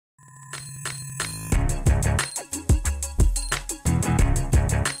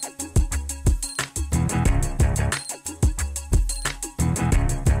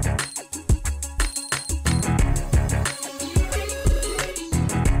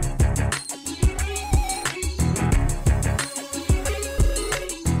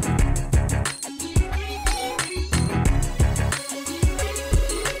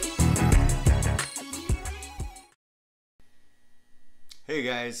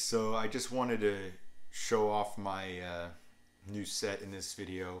guys, so I just wanted to show off my new set in this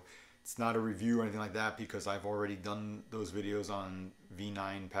video. It's not a review or anything like that because I've already done those videos on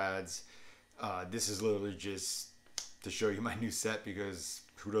V9 pads. This is literally just to show you my new set because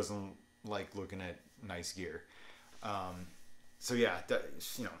who doesn't like looking at nice gear? So yeah,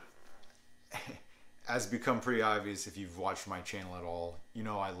 you know, as become pretty obvious if you've watched my channel at all, you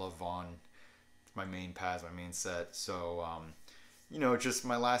know I love Vaughn. It's my main pads, my main set. So you know, just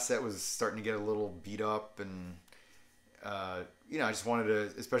my last set was starting to get a little beat up, and you know, I just wanted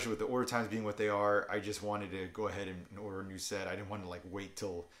to, especially with the order times being what they are, I just wanted to go ahead and order a new set. I didn't want to like wait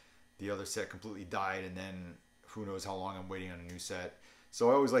till the other set completely died and then who knows how long I'm waiting on a new set.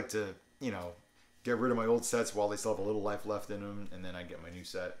 So I always like to, you know, get rid of my old sets while they still have a little life left in them, and then I get my new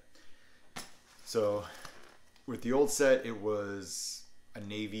set. So with the old set, it was a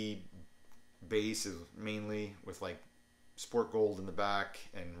navy base mainly with like sport gold in the back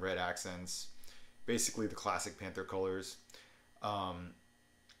and red accents, basically the classic Panther colors.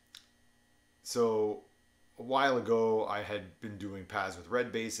 So a while ago I had been doing pads with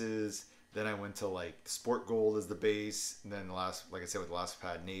red bases, then I went to like sport gold as the base, and then the last, like I said with the last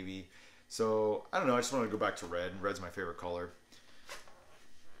pad, navy. So I don't know, I just wanted to go back to red. Red's my favorite color.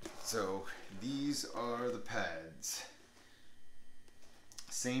 So these are the pads.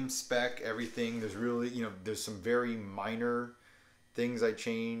 Same spec, everything. There's really, you know, there's some very minor things I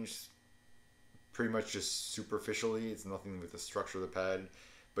changed, pretty much just superficially. It's nothing with the structure of the pad.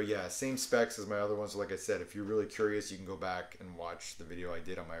 But yeah, same specs as my other ones. So like I said, if you're really curious, you can go back and watch the video I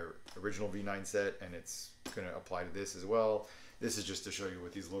did on my original V9 set, and it's going to apply to this as well. This is just to show you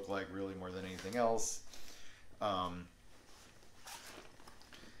what these look like, really, more than anything else.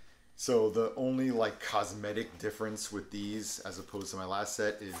 So the only like cosmetic difference with these as opposed to my last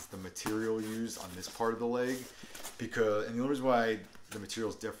set is the material used on this part of the leg. And the only reason why the material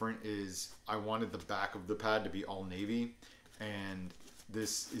is different is I wanted the back of the pad to be all navy, and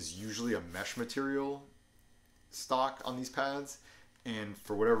this is usually a mesh material stock on these pads, and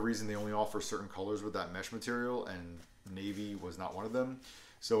for whatever reason they only offer certain colors with that mesh material, and navy was not one of them.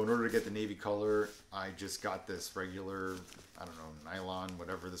 So in order to get the navy color, I just got this regular, I don't know, nylon,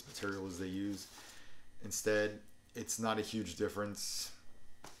 whatever this material is they use. Instead, it's not a huge difference.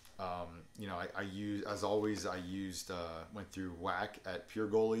 You know, I use, as always, I used, went through Whack at Pure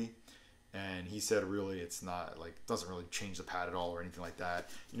Goalie, and he said really it's not, like, doesn't really change the pad at all or anything like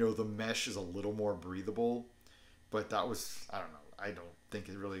that. You know, the mesh is a little more breathable, but that was, I don't know, I don't think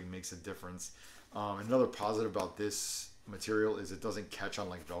it really makes a difference. Another positive about this material is it doesn't catch on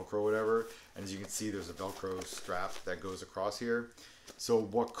like Velcro or whatever, and as you can see there's a Velcro strap that goes across here. So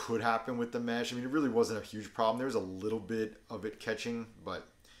what could happen with the mesh, I mean, it really wasn't a huge problem. There was a little bit of it catching, but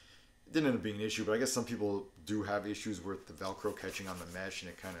it didn't end up being an issue. But I guess some people do have issues with the Velcro catching on the mesh, and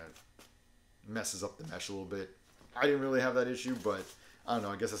it kind of messes up the mesh a little bit. I didn't really have that issue, but I don't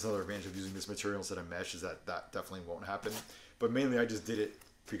know, I guess that's another advantage of using this material instead of mesh, is that that definitely won't happen. But mainly I just did it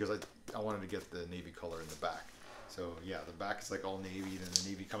because I wanted to get the navy color in the back. So yeah, the back is like all navy, then the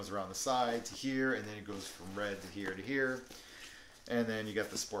navy comes around the side to here, and then it goes from red to here to here. And then you got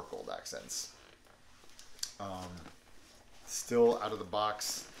the sport gold accents. Still out of the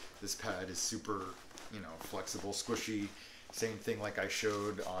box, this pad is super, you know, flexible, squishy. Same thing like I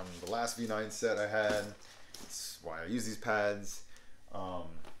showed on the last V9 set I had. That's why I use these pads.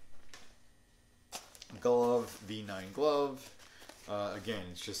 Glove, V9 glove. Again,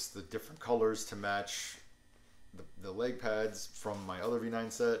 it's just the different colors to match the leg pads from my other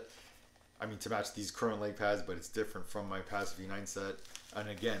V9 set. I mean, to match these current leg pads, but it's different from my past V9 set. And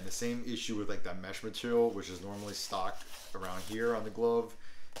again, the same issue with like that mesh material, which is normally stock around here on the glove.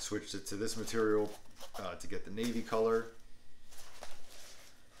 Switched it to this material to get the navy color.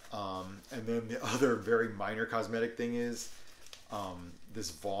 And then the other very minor cosmetic thing is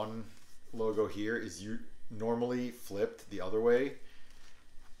this Vaughn logo here is normally flipped the other way.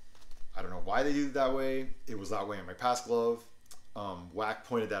 I don't know why they do it that way. It was that way in my past glove. Whack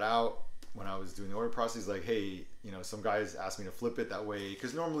pointed that out when I was doing the order process. He's like, hey, you know, some guys asked me to flip it that way,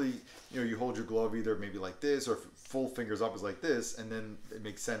 because normally, you know, you hold your glove either maybe like this, or full fingers up is like this, and then it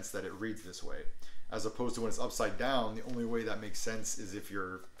makes sense that it reads this way. As opposed to when it's upside down, the only way that makes sense is if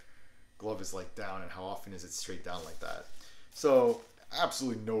your glove is like down, and how often is it straight down like that. So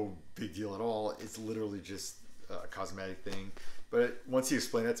absolutely no big deal at all. It's literally just a cosmetic thing. But once he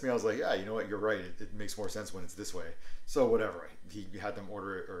explained that to me, I was like, yeah, you know what, you're right. It makes more sense when it's this way. So whatever, he had them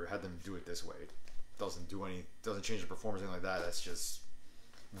order it, or had them do it this way. Doesn't change the performance, anything like that. That's just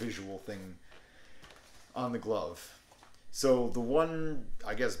visual thing on the glove. So the one,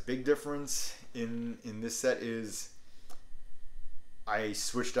 I guess, big difference in this set is I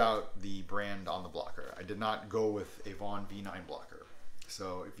switched out the brand on the blocker. I did not go with a Vaughn V9 blocker.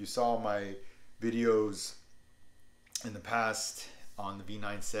 So if you saw my videos in the past on the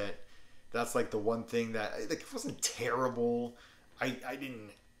V9 set, that's like the one thing that like it wasn't terrible. I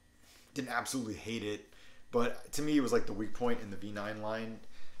didn't absolutely hate it, but to me it was like the weak point in the V9 line.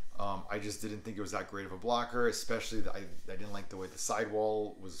 I just didn't think it was that great of a blocker, especially I didn't like the way the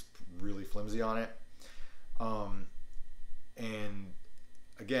sidewall was really flimsy on it. And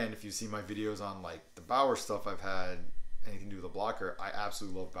again, if you see my videos on like the Bauer stuff I've had anything to do with a blocker, I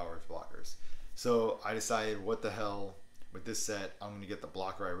absolutely love Bauer's blockers. So I decided, what the hell, with this set, I'm going to get the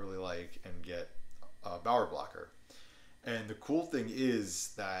blocker I really like and get a Bauer blocker. And the cool thing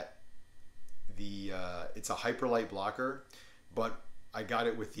is that it's a hyperlight blocker, but I got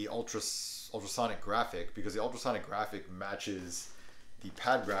it with the ultrasonic graphic, because the ultrasonic graphic matches the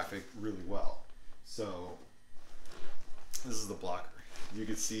pad graphic really well. So this is the blocker. You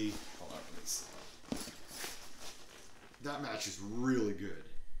can see, hold on, that matches really good.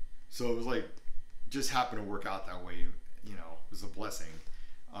 So it was like, just happened to work out that way, you know, it was a blessing.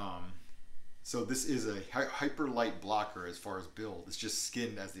 So this is a hyper light blocker as far as build. It's just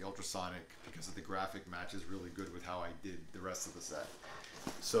skinned as the ultrasonic because of the graphic matches really good with how I did the rest of the set.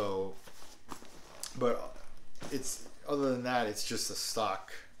 So, but it's, other than that, it's just a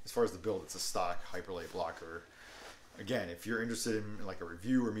stock, as far as the build, it's a stock hyper light blocker. Again, if you're interested in like a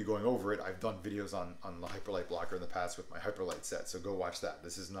review or me going over it, I've done videos on the hyperlight blocker in the past with my hyperlight set, so go watch that.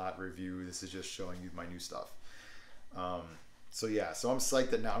 This is not review, this is just showing you my new stuff. So yeah, so I'm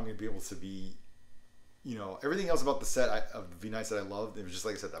psyched that now I'm going to be able to be, you know, everything else about the set of the V9 set I loved. It was just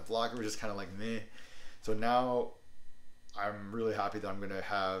like I said, that blocker was just kind of like meh. So now I'm really happy that I'm going to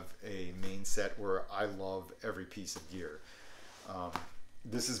have a main set where I love every piece of gear.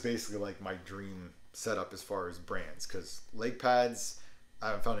 This is basically like my dream setup as far as brands, because leg pads, I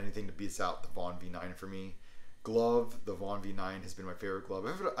haven't found anything to beat out the Vaughn V9 for me. Glove, the Vaughn V9 has been my favorite glove.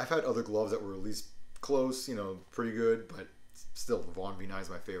 I've had other gloves that were at least close, you know, pretty good, but still the Vaughn V9 is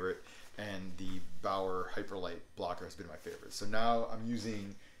my favorite, and the Bauer Hyperlight blocker has been my favorite. So now I'm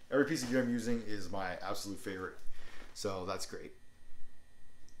using, every piece of gear I'm using is my absolute favorite, so that's great.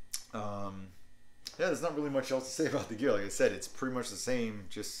 Yeah, there's not really much else to say about the gear. Like I said, it's pretty much the same,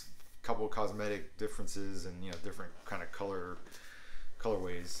 just a couple of cosmetic differences and, you know, different kind of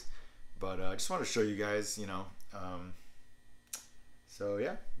colorways. But I just wanted to show you guys, you know. So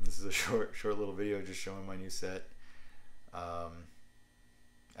yeah, this is a short little video just showing my new set.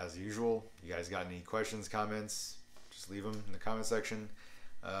 As usual, you guys got any questions, comments, just leave them in the comment section.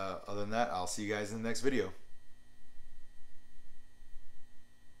 Other than that, I'll see you guys in the next video.